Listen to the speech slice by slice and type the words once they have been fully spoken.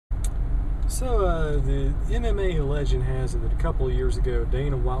The MMA legend has it that a couple of years ago,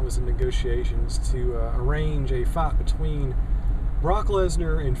 Dana White was in negotiations to arrange a fight between Brock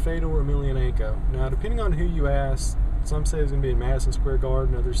Lesnar and Fedor Emelianenko. Now, depending on who you ask, some say it's going to be in Madison Square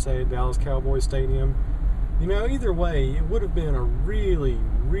Garden, others say Dallas Cowboys Stadium. You know, either way, it would have been a really,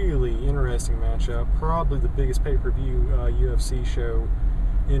 really interesting matchup. Probably the biggest pay-per-view UFC show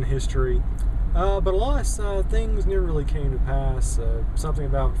in history. But a lot of things never really came to pass. Something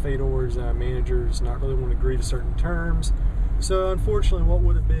about Fedor's managers not really wanting to agree to certain terms. So unfortunately, what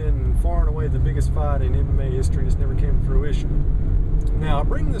would have been far and away the biggest fight in MMA history just never came to fruition. Now, I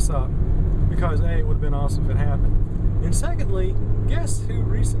bring this up because A, it would have been awesome if it happened. And secondly, guess who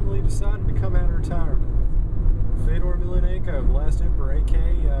recently decided to come out of retirement? Fedor Emelianenko, the last emperor,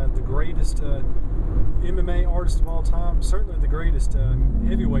 aka the greatest MMA artist of all time, certainly the greatest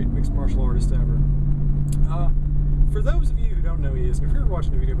heavyweight mixed martial artist ever. For those of you who don't know who he is, and if you're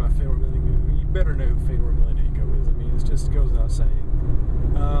watching a video about Fedor Emelianenko, you better know who Fedor Emelianenko is. I mean, it just goes without saying.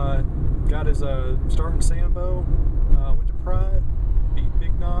 Got his start in Sambo, went to Pride, beat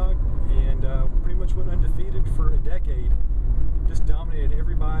Big Nog, and pretty much went undefeated for a decade. Just dominated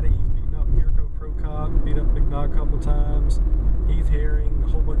everybody. He's beaten up Mirko Prokop, beat up Big Nog a couple times, Heath Herring, a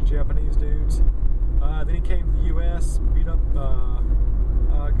whole bunch of Japanese dudes. Then he came to the U.S., beat up,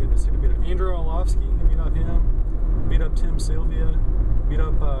 goodness, he beat up Andrew Arlovsky, he beat up him, beat up Tim Sylvia, beat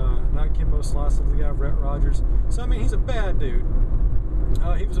up, not Kimbo Slices, the guy, Brett Rogers. So, I mean, he's a bad dude.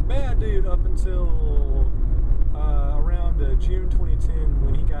 He was a bad dude up until around June 2010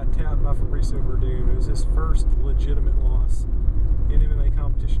 when he got tapped by Fabricio Verdun. It was his first legitimate loss in MMA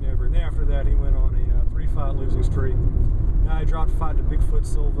competition ever. And after that, he went on a 3-fight losing streak. Now he dropped a fight to Bigfoot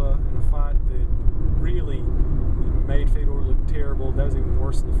Silva in a fight that really made Fedor look terrible. That was even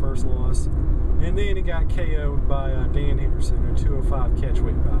worse than the first loss. And then he got KO'd by Dan Henderson in a 205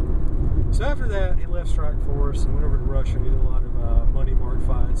 catchweight bout. So after that, he left Strikeforce and went over to Russia and did a lot of money mark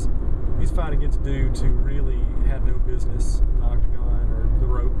fights. He's fighting against dudes who really had no business in the octagon or the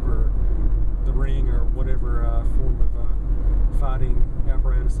rope or the ring or whatever form of fighting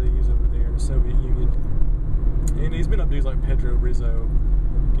apparatus they use over there in the Soviet Union. And he's been up dudes like Pedro Rizzo,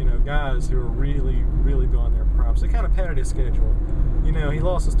 you know, guys who are really, really beyond their prime. So they kind of padded his schedule. You know, he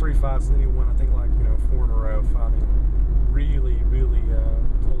lost his 3 fights and then he won, I think, like, 4 in a row fighting really, really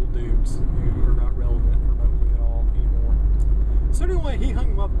old dudes who are not relevant remotely at all anymore. So anyway, he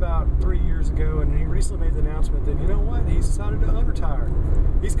hung him up about 3 years ago, and he recently made the announcement that, you know what, he's decided to unretire.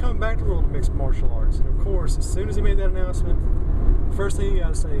 He's coming back to the world of mixed martial arts. And of course, as soon as he made that announcement, first thing you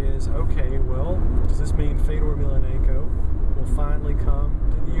gotta say is, okay, well, does this mean Fedor Emelianenko will finally come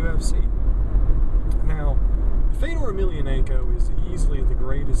to the UFC? Now, Fedor Emelianenko is easily the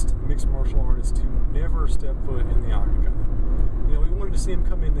greatest mixed martial artist to never step foot in the octagon. You know, we wanted to see him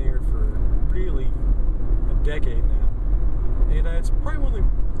come in there for really a decade now. And it's probably one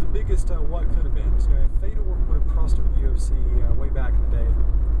of the biggest what could have been. So, if Fedor would have crossed over the UFC way back in the day,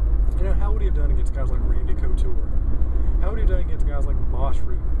 you know, how would he have done against guys like Randy Couture? How would he have done against guys like Bosch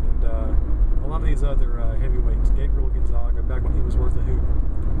Root and a lot of these other heavyweights, Gabriel Gonzaga, back when he was worth a hoop?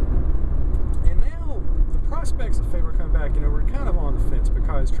 And now, the prospects of Fedor coming back, you know, we're kind of on the fence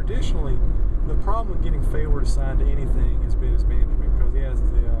because traditionally, the problem with getting Fedor to sign to anything has been his management, because he has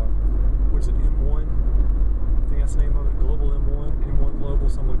the, what is it, M1? I think that's the name of it, Global M1, M1 Global,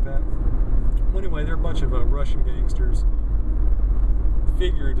 something like that. Well, anyway, they're a bunch of Russian gangsters,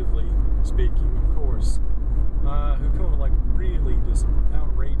 figuratively speaking, of course, who come up with like really just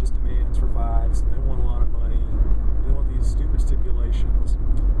outrageous demands for fights, and they want a lot of money, and they want these stupid stipulations.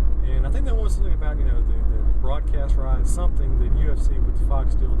 And I think they want something about, you know, the broadcast rights, something that UFC with the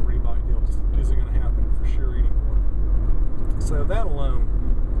Fox deal and the Reebok deal just isn't going to happen for sure anymore. So that alone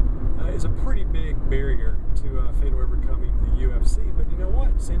is a pretty big barrier to Fedor ever coming to the UFC. But you know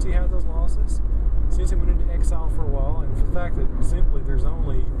what? Since he had those losses, since he went into exile for a while, and for the fact that simply there's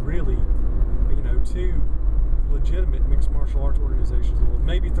only really, you know, 2 legitimate mixed martial arts organizations, well,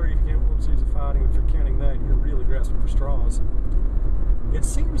 maybe 3 if you count World Series of Fighting. If you're counting that, you're really grasping for straws. It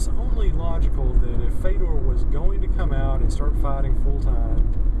seems only logical that if Fedor was going to come out and start fighting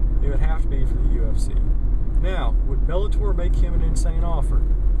full-time, it would have to be for the UFC. Now, would Bellator make him an insane offer?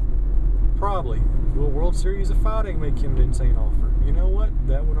 Probably. Will World Series of Fighting make him an insane offer? You know what?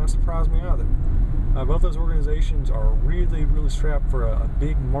 That would not surprise me either. Both those organizations are really, really strapped for a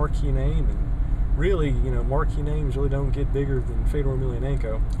big marquee name, and really, you know, marquee names really don't get bigger than Fedor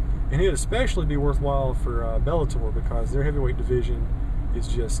Emelianenko. And it'd especially be worthwhile for Bellator, because their heavyweight division is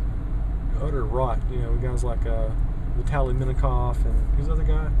just utter rot. You know, guys like Vitaly Minakov, and who's the other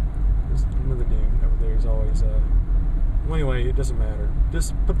guy? There's another dude over there who's always Well, anyway, it doesn't matter.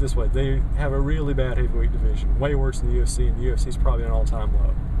 Just put it this way, they have a really bad heavyweight division, way worse than the UFC, and the UFC is probably an all-time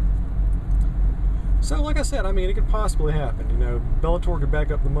low. So, like I said, I mean, it could possibly happen. You know, Bellator could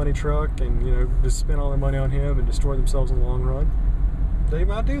back up the money truck and, you know, just spend all their money on him and destroy themselves in the long run. They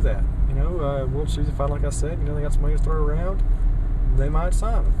might do that. You know, World Series fight, like I said, you know, they got some money to throw around. They might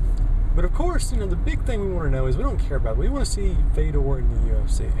sign him. But of course, you know, the big thing we want to know is we don't care about it. We want to see Fedor in the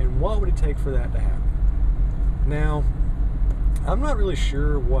UFC, and what would it take for that to happen? Now, I'm not really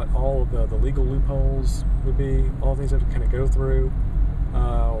sure what all of the legal loopholes would be, all the things you have to kind of go through,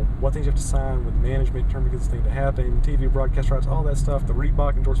 what things you have to sign with management in terms of this thing to happen, TV broadcast rights, all that stuff, the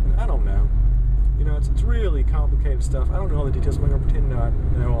Reebok endorsement, I don't know. You know, it's really complicated stuff. I don't know all the details, I'm not going to pretend I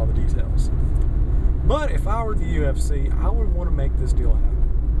know all the details. But if I were the UFC, I would want to make this deal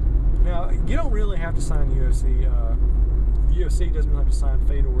happen. Now, you don't really have to sign UFC. The UFC doesn't really have to sign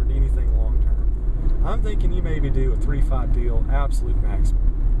Fedor to anything long term. I'm thinking you maybe do a 3-fight deal, absolute maximum.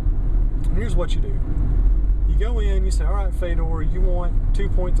 And here's what you do. You go in, you say, all right, Fedor, you want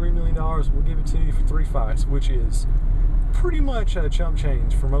 $2.3 million, we'll give it to you for 3 fights, which is pretty much a chump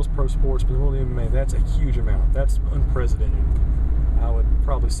change for most pro sports, but in the world of MMA, that's a huge amount. That's unprecedented, I would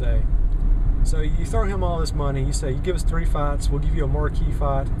probably say. So you throw him all this money, you say, you give us 3 fights, we'll give you a marquee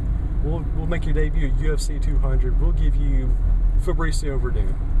fight, we'll make your debut at UFC 200, we'll give you Fabricio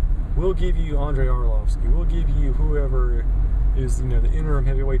Verdun, we'll give you Andre Arlovsky, we'll give you whoever is, you know, the interim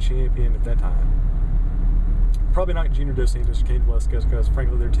heavyweight champion at that time. Probably not Junior Dos Santos or Cain Velasquez because,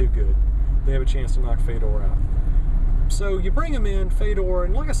 frankly, they're too good. They have a chance to knock Fedor out. So you bring him in, Fedor,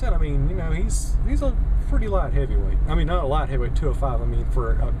 and like I said, I mean, you know, he's a pretty light heavyweight. I mean, not a light heavyweight, 205. I mean,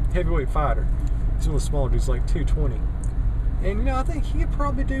 for a heavyweight fighter, he's one of the smaller dudes, like 220. And, you know, I think he could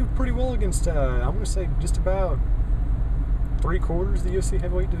probably do pretty well against, I'm going to say, just about 3/4 of the UFC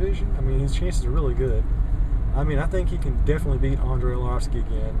heavyweight division. I mean, his chances are really good. I mean, I think he can definitely beat Andre Arlovsky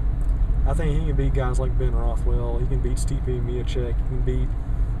again. I think he can beat guys like Ben Rothwell. He can beat Stipe Miocic. He can beat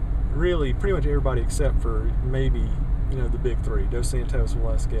really pretty much everybody except for maybe, you know, the big three, Dos Santos,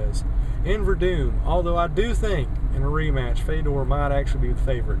 Velasquez, and Verdun. Although I do think in a rematch, Fedor might actually be the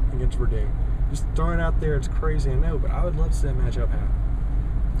favorite against Verdun. Just throwing it out there, it's crazy, I know, but I would love to see that matchup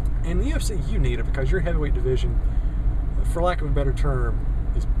happen. And the UFC, you need it because your heavyweight division, for lack of a better term,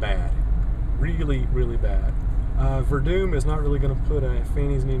 is bad. Really, really bad. Verdun is not really going to put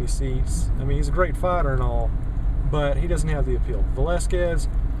fannies in any seats. I mean, he's a great fighter and all, but he doesn't have the appeal. Velasquez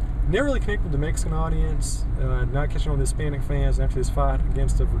never really connected with the Mexican audience, not catching on with the Hispanic fans after his fight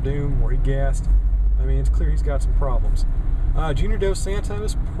against Verdun where he gassed. I mean, it's clear he's got some problems. Junior Dos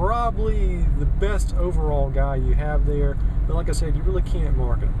Santos, probably the best overall guy you have there, but like I said, you really can't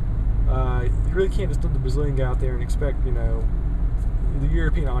market him. You really can't just throw the Brazilian guy out there and expect, you know, the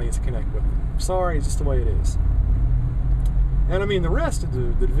European audience to connect with him. Sorry, it's just the way it is. And I mean, the rest of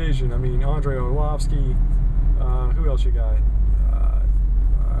the division, I mean, Andre Arlovsky, who else you got?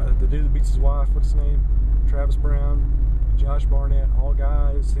 The dude that beats his wife, what's his name? Travis Brown, Josh Barnett, all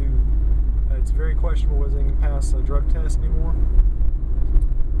guys who, it's very questionable whether they can pass a drug test anymore.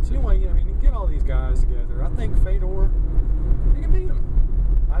 So anyway, you know, I mean, you get all these guys together. I think Fedor, he can beat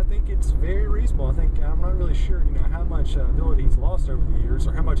him. I think it's very reasonable. I'm not really sure, you know, how much ability he's lost over the years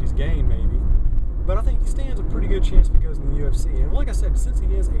or how much he's gained maybe. But I think he stands a pretty good chance if he goes in the UFC. And like I said, since he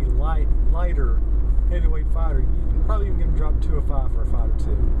is a lighter heavyweight fighter, you can probably even get him dropped 205 for a fight or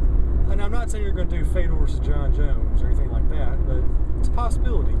two. And I'm not saying you're going to do Fedor versus John Jones or anything like that, but it's a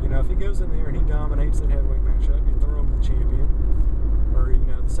possibility. You know, if he goes in there and he dominates that heavyweight matchup, you throw him the champion or, you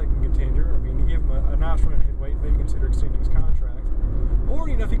know, the second contender. I mean, you give him a nice run at heavyweight, maybe consider extending his contract. Or,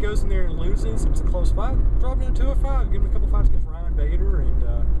 you know, if he goes in there and loses, if it's a close fight, drop him down 205, give him a couple fights against Ryan Bader and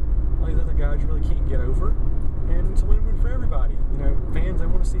all these other guys you really can't get over. And it's a win-win for everybody. You know, fans, they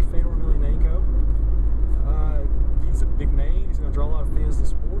want to see Fedor Emelianenko. He's a big name. He's going to draw a lot of fans to the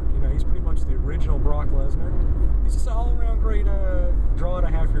sport. You know, he's pretty much the original Brock Lesnar. He's just an all-around great draw to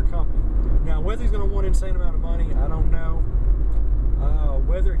have for your company. Now, whether he's going to want an insane amount of money, I don't know.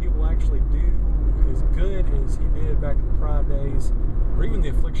 Whether he will actually do as good as he did back in the Pride days, or even the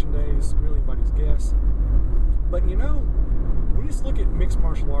Affliction days, really anybody's guess. But, you know, when you just look at mixed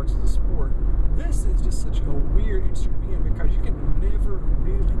martial arts as a sport, this is just such a weird industry to be in because you can never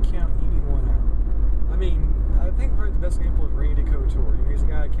really count anyone out. I mean, I think probably the best example is Randy Couture. You know, he's a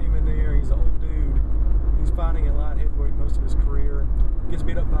guy that came in there, he's an old dude, he's fighting at light heavyweight most of his career, gets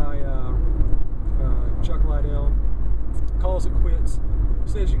beat up by Chuck Liddell, calls it quits,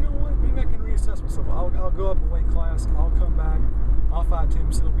 says, you know what, maybe I can reassess myself. I'll go up a weight class, I'll come back, I'll fight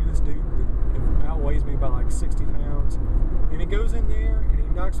Tim Sylvie, this dude that outweighs me by like 60 pounds. And he goes in there and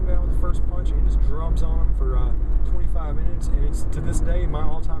he knocks him down with the first punch and he just drums on him for 25 and it's to this day my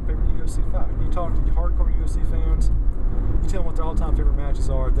all-time favorite UFC fight. You talk to the hardcore UFC fans, you tell them what their all-time favorite matches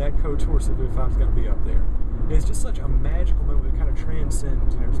are, that Couture Silva fight is going to be up there. And it's just such a magical moment that kind of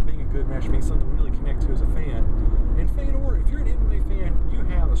transcends, just being a good match, being something to really connect to as a fan. And Fedor, if you're an MMA fan, you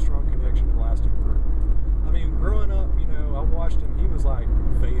have a strong connection to the last emperor. I mean, growing up, I watched him. He was like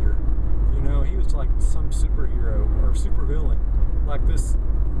Vader. He was like some superhero or supervillain, like this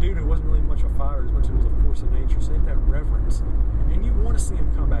dude who wasn't really much of a fighter as much as he was a force of nature. So he had that reverence, and you want to see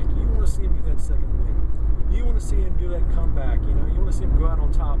him come back. You want to see him get that second win. You want to see him do that comeback. You want to see him go out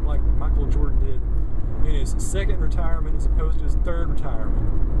on top like Michael Jordan did in his second retirement as opposed to his third retirement.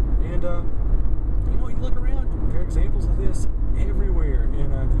 And you look around, there are examples of this everywhere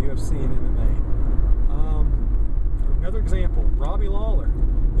in the UFC and MMA. Another example, Robbie Lawler.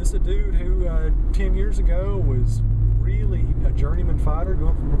 This is a dude who 10 years ago was really a journeyman fighter,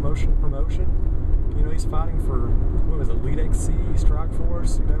 going from promotion to promotion. He's fighting for, Elite XC,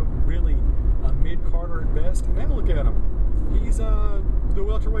 Strikeforce, really a mid-carder at best. And now look at him. He's the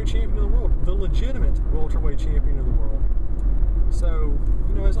welterweight champion of the world, the legitimate welterweight champion of the world. So,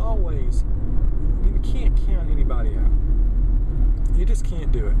 as always, you can't count anybody out. You just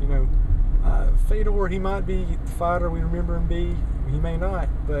can't do it. Fedor, he might be the fighter we remember him be. He may not,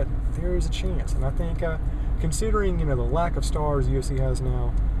 but there is a chance. And I think, considering the lack of stars the UFC has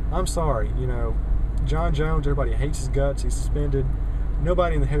now, I'm sorry. John Jones, everybody hates his guts. He's suspended.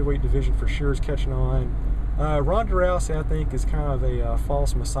 Nobody in the heavyweight division for sure is catching on. Ronda Rousey, I think, is kind of a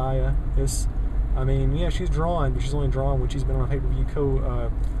false messiah. She's drawn, but she's only drawn when she's been on a pay-per-view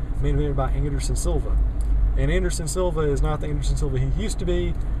main evented by Anderson Silva. And Anderson Silva is not the Anderson Silva he used to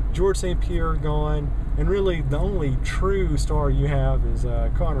be. George St. Pierre gone, and really the only true star you have is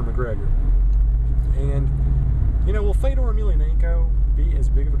Conor McGregor. And will Fedor Emelianenko be as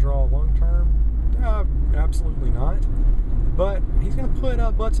big of a draw long term? Absolutely not. But he's going to put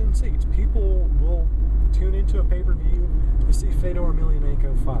butts in seats. People will tune into a pay-per-view to see Fedor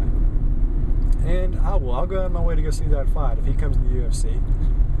Emelianenko fight, and I'll go out of my way to go see that fight if he comes to the UFC.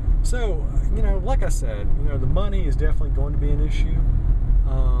 So, like I said, the money is definitely going to be an issue.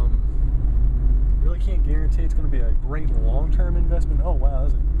 Really can't guarantee it's going to be a great long-term investment. Oh, wow,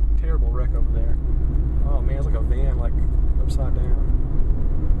 that's a terrible wreck over there. Oh, man, it's like a van, like, upside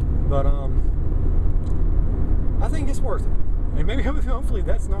down. But, I think it's worth it. And maybe, hopefully,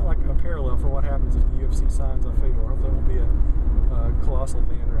 that's not like a parallel for what happens if the UFC signs on Fedor. Hopefully it won't be a colossal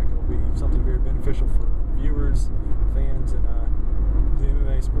van wreck. It'll be something very beneficial for viewers, fans, and the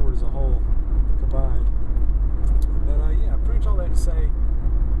MMA sport as a whole combined. But yeah, pretty much all that to say,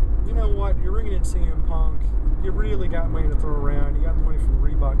 you know what, you're ringing in CM Punk, you really got money to throw around, you got the money from the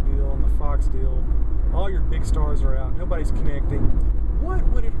Reebok deal and the Fox deal, all your big stars are out, nobody's connecting. What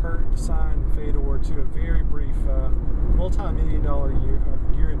would it hurt to sign Fedor to a very brief multi-million-dollar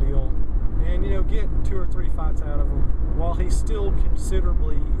year deal and get 2 or 3 fights out of him while he's still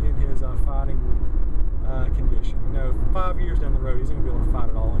considerably in his fighting condition? 5 years down the road, he's not going to be able to fight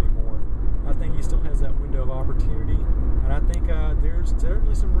at all anymore. I think he still has that window of opportunity, and I think there's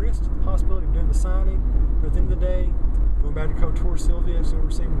certainly some risk to the possibility of doing the signing. But at the end of the day, going back to Couture Silva, as we're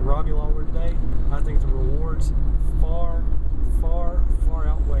seeing Robbie Lawler today, I think the rewards far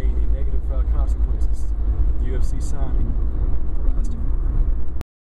outweigh any negative consequences the UFC signing.